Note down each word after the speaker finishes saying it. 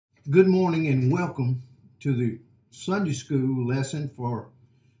Good morning and welcome to the Sunday School lesson for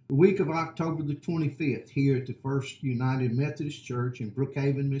the week of October the 25th here at the First United Methodist Church in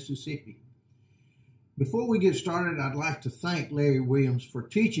Brookhaven, Mississippi. Before we get started, I'd like to thank Larry Williams for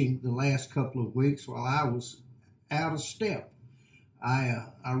teaching the last couple of weeks while I was out of step. I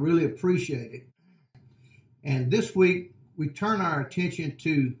really appreciate it. And this week, we turn our attention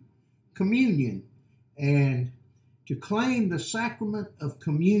to communion and to claim the sacrament of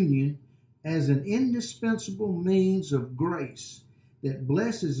communion as an indispensable means of grace that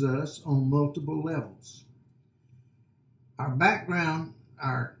blesses us on multiple levels. Our background,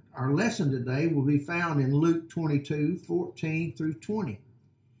 our lesson today will be found in Luke 22:14 through 20.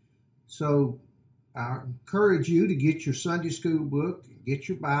 So I encourage you to get your Sunday school book, get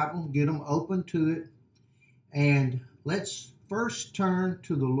your Bible, get them open to it, and let's first turn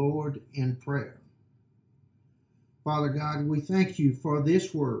to the Lord in prayer. Father God, we thank you for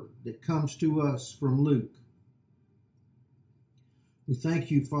this word that comes to us from Luke. We thank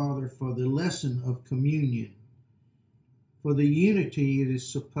you, Father, for the lesson of communion, for the unity it is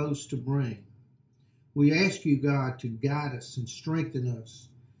supposed to bring. We ask you, God, to guide us and strengthen us.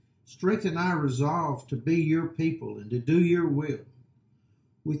 Strengthen our resolve to be your people and to do your will.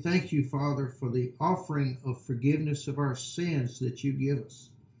 We thank you, Father, for the offering of forgiveness of our sins that you give us.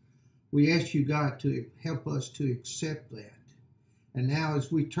 We ask you, God, to help us to accept that. And now as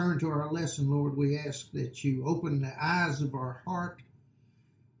we turn to our lesson, Lord, we ask that you open the eyes of our heart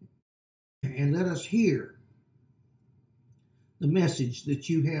and let us hear the message that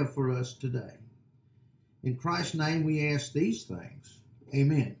you have for us today. In Christ's name we ask these things.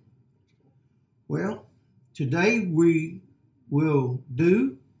 Amen. Well, today we will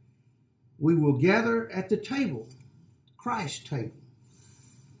gather at the table, Christ's table.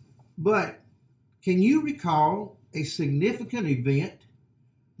 But can you recall a significant event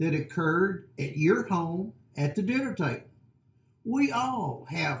that occurred at your home at the dinner table? We all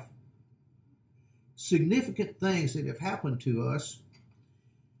have significant things that have happened to us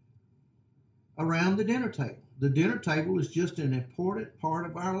around the dinner table. The dinner table is just an important part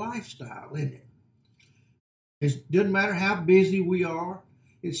of our lifestyle, isn't it? It doesn't matter how busy we are.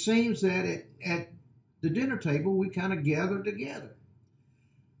 It seems that at the dinner table we kind of gather together.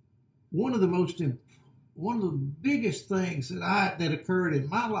 One of the biggest things that occurred in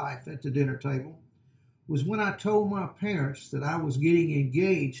my life at the dinner table was when I told my parents that I was getting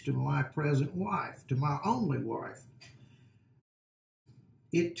engaged to my present wife, to my only wife.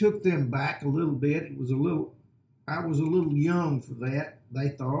 It took them back a little bit. I was a little young for that, they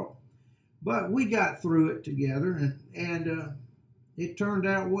thought, but we got through it together, and it turned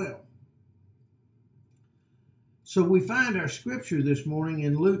out well. So we find our scripture this morning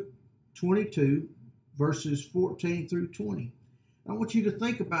in Luke 22, verses 14 through 20. I want you to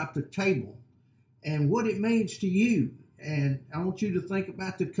think about the table and what it means to you. And I want you to think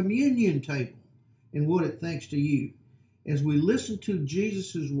about the communion table and what it thinks to you. As we listen to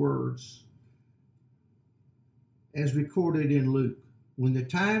Jesus' words as recorded in Luke. When the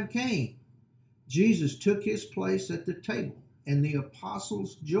time came, Jesus took his place at the table, and the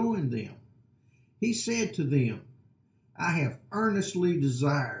apostles joined them. He said to them, I have earnestly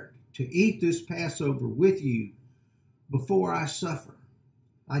desired to eat this Passover with you before I suffer.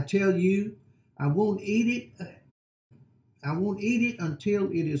 I tell you, I won't eat it until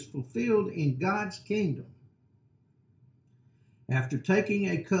it is fulfilled in God's kingdom. After taking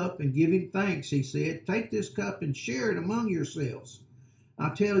a cup and giving thanks, he said, take this cup and share it among yourselves.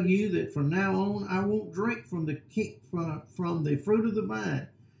 I tell you that from now on I won't drink from the fruit of the vine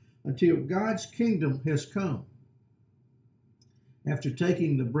until God's kingdom has come. After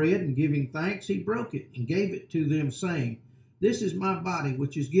taking the bread and giving thanks, he broke it and gave it to them, saying, this is my body,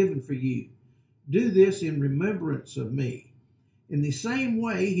 which is given for you. Do this in remembrance of me. In the same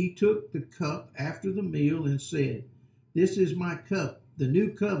way, he took the cup after the meal and said, this is my cup, the new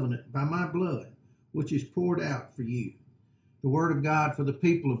covenant by my blood, which is poured out for you. The word of God for the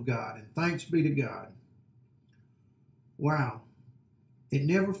people of God, and thanks be to God. Wow. It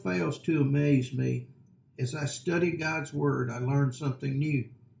never fails to amaze me. As I study God's word, I learn something new.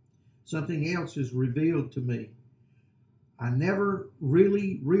 Something else is revealed to me. I never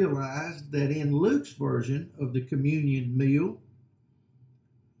really realized that in Luke's version of the communion meal,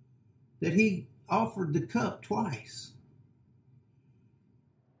 that he offered the cup twice.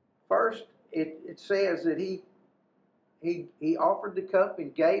 First, it says that he offered the cup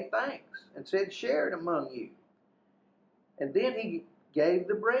and gave thanks and said, share it among you. And then he gave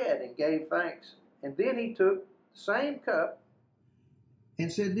the bread and gave thanks. And then he took the same cup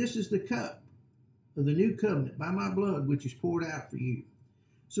and said, this is the cup of the new covenant by my blood, which is poured out for you.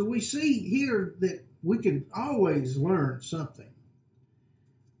 So we see here that we can always learn something.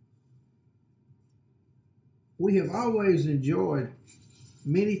 We have always enjoyed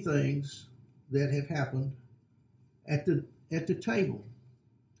many things that have happened at the table.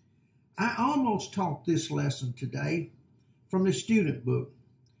 I almost taught this lesson today from the student book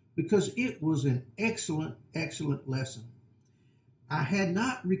because it was an excellent, excellent lesson. I had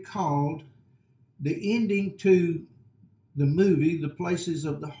not recalled the ending to the movie, The Places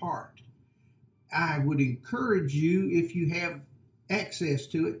of the Heart. I would encourage you, if you have access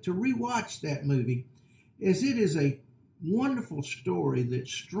to it, to rewatch that movie, as it is a wonderful story that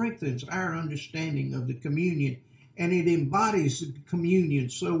strengthens our understanding of the communion, and it embodies the communion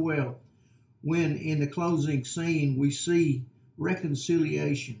so well when in the closing scene we see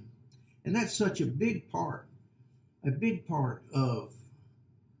reconciliation. And that's such a big part of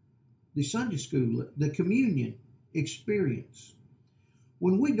the Sunday school, the communion experience.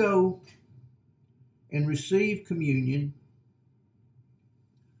 When we go and receive communion,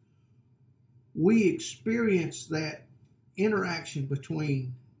 we experience that interaction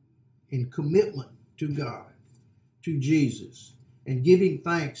between and commitment to God, to Jesus, and giving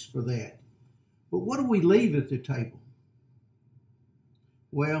thanks for that. But what do we leave at the table?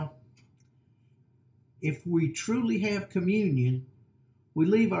 Well, if we truly have communion, we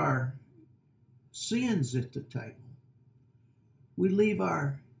leave our sins at the table. We leave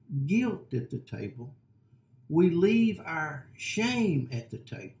our guilt at the table. We leave our shame at the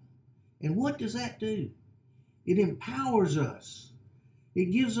table. And what does that do? It empowers us.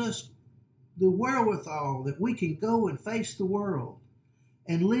 It gives us the wherewithal that we can go and face the world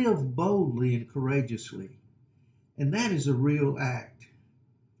and live boldly and courageously. And that is a real act.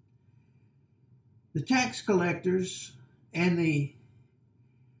 The tax collectors and the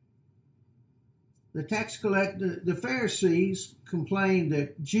Pharisees complained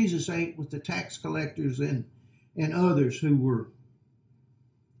that Jesus ate with the tax collectors and others who were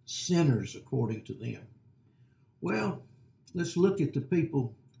sinners according to them. Well, let's look at the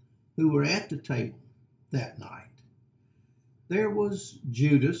people who were at the table that night. There was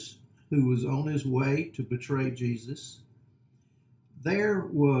Judas, who was on his way to betray Jesus. There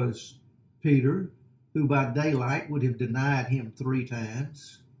was Peter, who by daylight would have denied him 3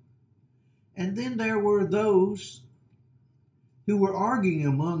 times. And then there were those who were arguing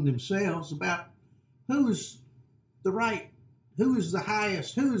among themselves about who is the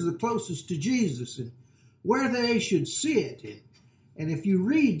highest, who is the closest to Jesus, and where they should sit. And if you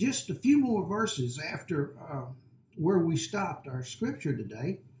read just a few more verses after where we stopped our scripture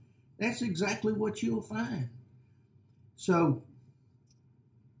today, that's exactly what you'll find. So,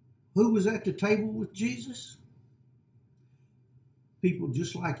 who was at the table with Jesus? People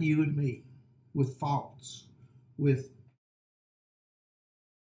just like you and me, with faults, with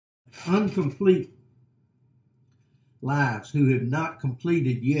incomplete lives, who have not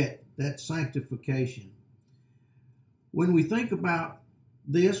completed yet that sanctification. When we think about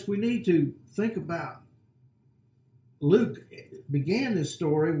this, we need to think about Luke began this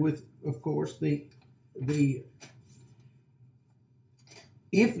story with, of course, the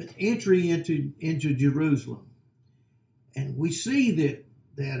infant entry into Jerusalem, and we see that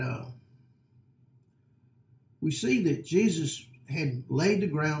Jesus had laid the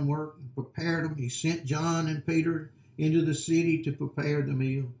groundwork and prepared them. He sent John and Peter into the city to prepare the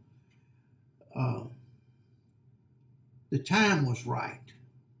meal. The time was right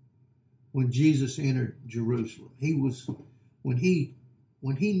when Jesus entered Jerusalem. When he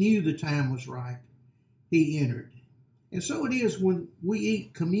knew the time was right, he entered. And so it is when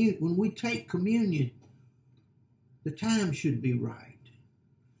we when we take communion, the time should be right.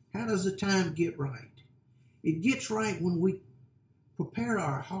 How does the time get right? It gets right when we prepare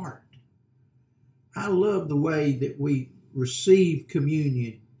our heart. I love the way that we receive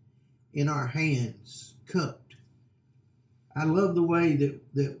communion in our hands, cupped. I love the way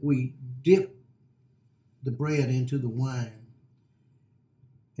that we dip the bread into the wine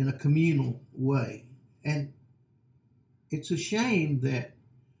in a communal way. And it's a shame that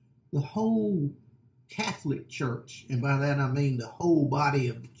the whole Catholic Church, and by that I mean the whole body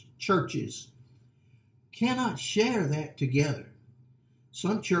of churches, cannot share that together.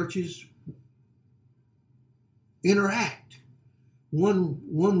 Some churches interact, one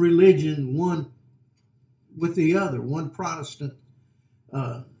religion, one with the other. One Protestant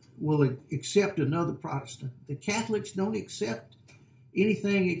will accept another Protestant. The Catholics don't accept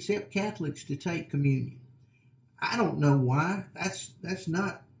anything except Catholics to take communion. I don't know why. That's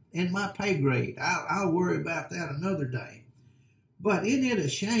not in my pay grade. I'll worry about that another day. But isn't it a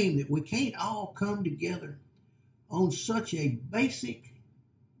shame that we can't all come together on such a basic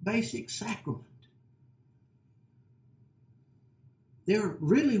basic sacrament.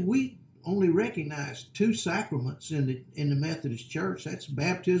 We only recognize two sacraments in the Methodist Church. That's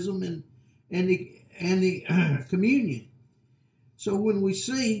baptism and the communion. So when we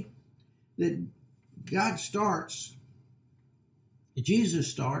see that Jesus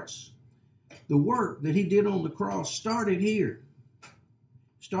starts, the work that he did on the cross started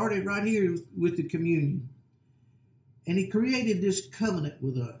right here with the communion. And he created this covenant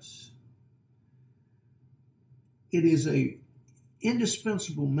with us. It is a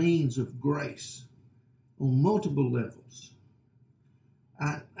indispensable means of grace on multiple levels.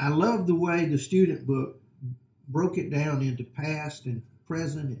 I love the way the student book broke it down into past and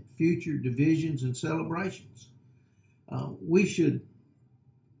present and future divisions and celebrations. We should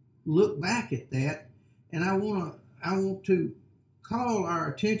look back at that, and I want to call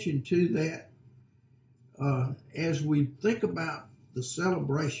our attention to that as we think about the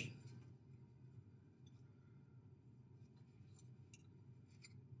celebration.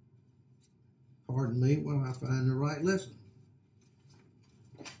 Pardon me while I find the right lesson.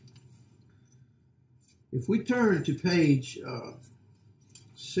 If we turn to page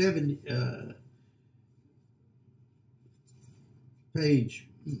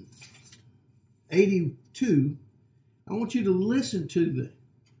 82, I want you to listen to the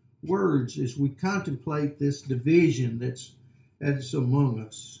words as we contemplate this division that's among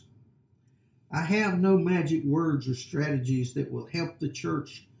us. I have no magic words or strategies that will help the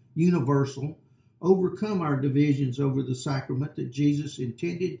church universal overcome our divisions over the sacrament that Jesus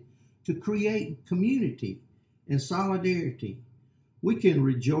intended to create community and solidarity. We can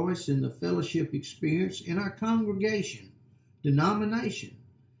rejoice in the fellowship experience in our congregation, denomination.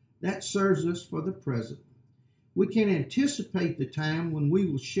 That serves us for the present. We can anticipate the time when we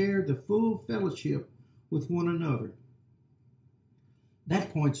will share the full fellowship with one another.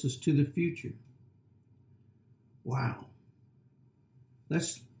 That points us to the future. Wow.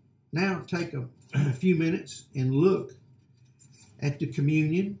 Let's now take a few minutes and look at the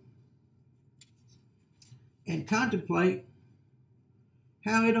communion and contemplate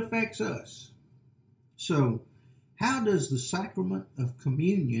how it affects us. So, how does the sacrament of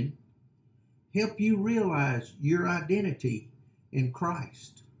communion help you realize your identity in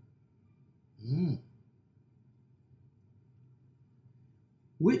Christ?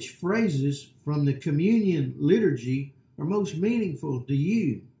 Which phrases from the communion liturgy are most meaningful to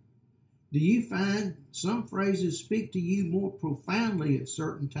you? Do you find some phrases speak to you more profoundly at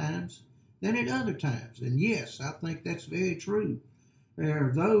certain times than at other times? And yes, I think that's very true. There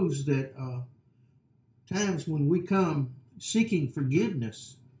are those that times when we come seeking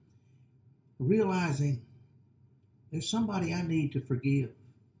forgiveness, realizing there's somebody I need to forgive.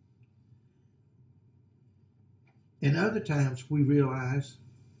 And other times we realize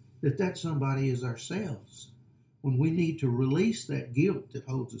that somebody is ourselves, when we need to release that guilt that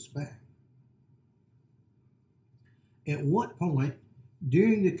holds us back. At what point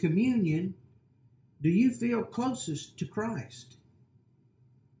during the communion do you feel closest to Christ?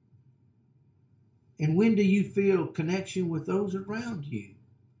 And when do you feel connection with those around you?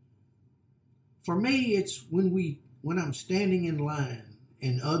 For me, it's when I'm standing in line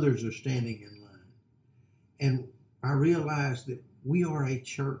and others are standing in line, and I realize that we are a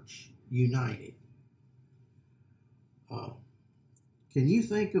church united. Can you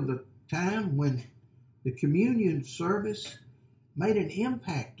think of a time when the communion service made an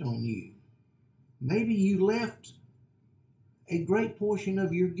impact on you? Maybe you left a great portion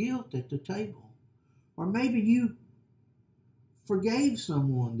of your guilt at the table. Or maybe you forgave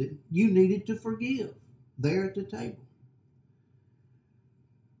someone that you needed to forgive there at the table.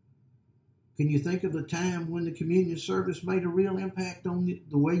 Can you think of a time when the communion service made a real impact on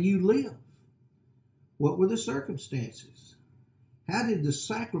the way you live? What were the circumstances? How did the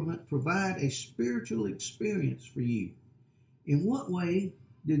sacrament provide a spiritual experience for you? In what way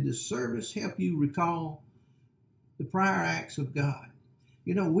did the service help you recall the prior acts of God?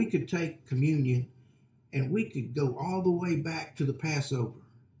 You know, we could take communion and we could go all the way back to the Passover.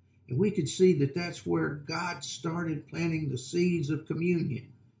 And we could see that that's where God started planting the seeds of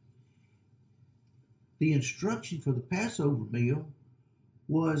communion. The instruction for the Passover meal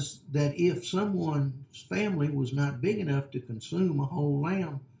was that if someone's family was not big enough to consume a whole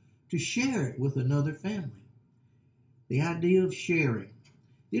lamb, to share it with another family. The idea of sharing.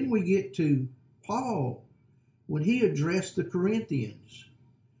 Then we get to Paul when he addressed the Corinthians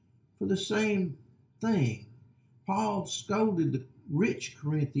for the same thing. Paul scolded the rich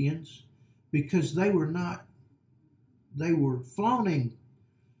Corinthians because they were flaunting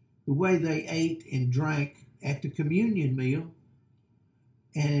the way they ate and drank at the communion meal,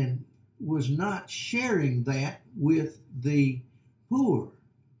 and was not sharing that with the poor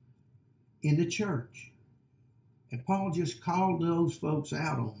in the church. And Paul just called those folks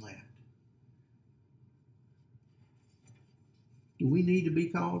out on that. Do we need to be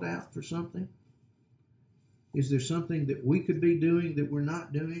called out for something? Is there something that we could be doing that we're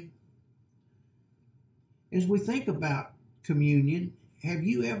not doing? As we think about communion, have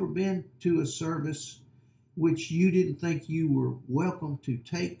you ever been to a service which you didn't think you were welcome to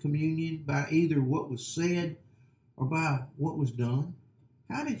take communion by either what was said or by what was done?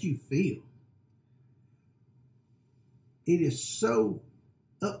 How did you feel? It is so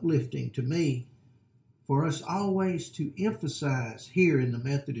uplifting to me for us always to emphasize here in the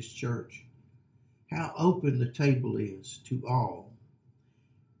Methodist Church how open the table is to all,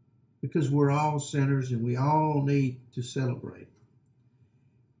 because we're all sinners and we all need to celebrate.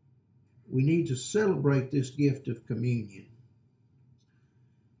 We need to celebrate this gift of communion.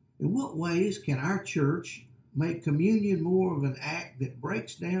 In what ways can our church make communion more of an act that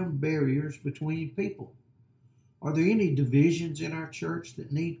breaks down barriers between people? Are there any divisions in our church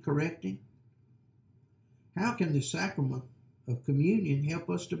that need correcting? How can the sacrament of communion help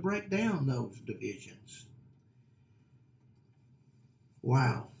us to break down those divisions?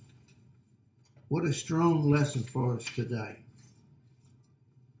 Wow. What a strong lesson for us today.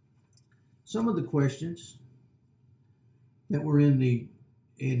 Some of the questions that were in the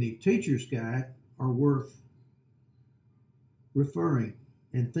teacher's guide are worth referring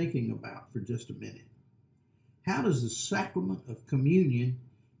and thinking about for just a minute. How does the sacrament of communion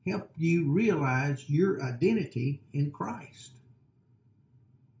help you realize your identity in Christ?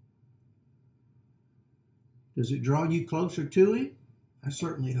 Does it draw you closer to Him? I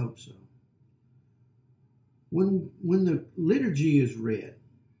certainly hope so. When the liturgy is read,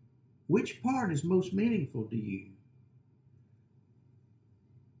 which part is most meaningful to you?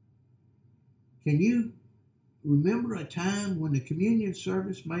 Can you remember a time when the communion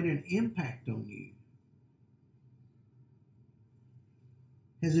service made an impact on you?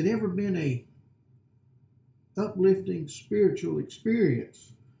 Has it ever been a uplifting spiritual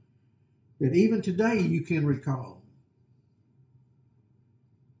experience that even today you can recall?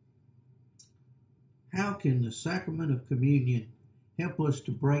 How can the sacrament of communion help us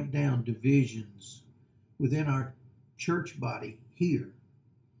to break down divisions within our church body here,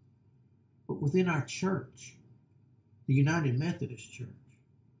 but within our church, the United Methodist Church?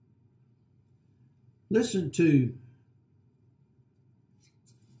 Listen to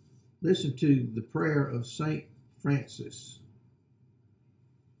the prayer of St. Francis.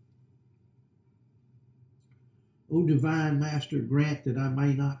 O divine Master, grant that I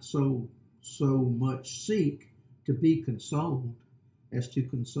may not so much seek to be consoled as to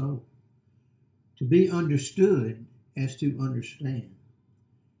console, to be understood as to understand,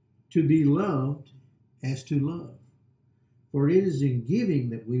 to be loved as to love. For it is in giving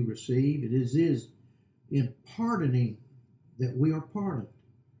that we receive, it is in pardoning that we are pardoned,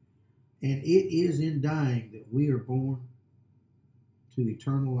 and it is in dying that we are born to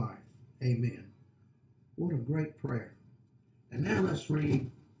eternal life. Amen. What a great prayer. And now let's read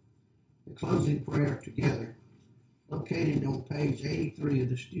the closing prayer together, located on page 83 of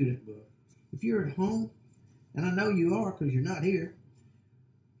the student book. If you're at home, and I know you are because you're not here,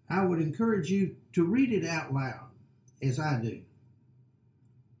 I would encourage you to read it out loud as I do.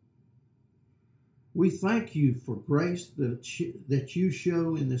 We thank you for grace that you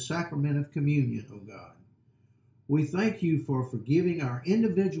show in the sacrament of communion, O God. We thank you for forgiving our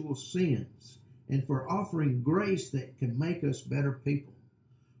individual sins and for offering grace that can make us better people.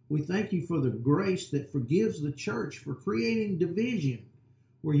 We thank you for the grace that forgives the church for creating division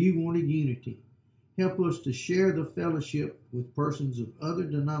where you wanted unity. Help us to share the fellowship with persons of other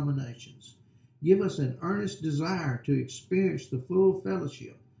denominations. Give us an earnest desire to experience the full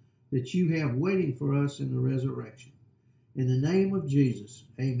fellowship that you have waiting for us in the resurrection. In the name of Jesus,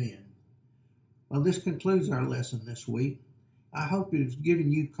 amen. Well, this concludes our lesson this week. I hope it has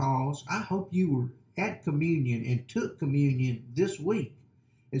given you cause. I hope you were at communion and took communion this week,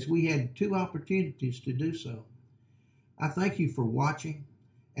 as we had 2 opportunities to do so. I thank you for watching.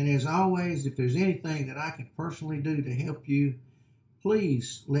 And as always, if there's anything that I can personally do to help you,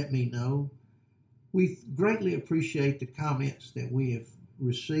 please let me know. We greatly appreciate the comments that we have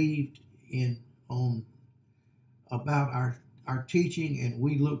received about our teaching, and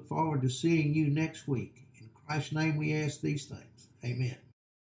we look forward to seeing you next week. In Christ's name we ask these things. Amen.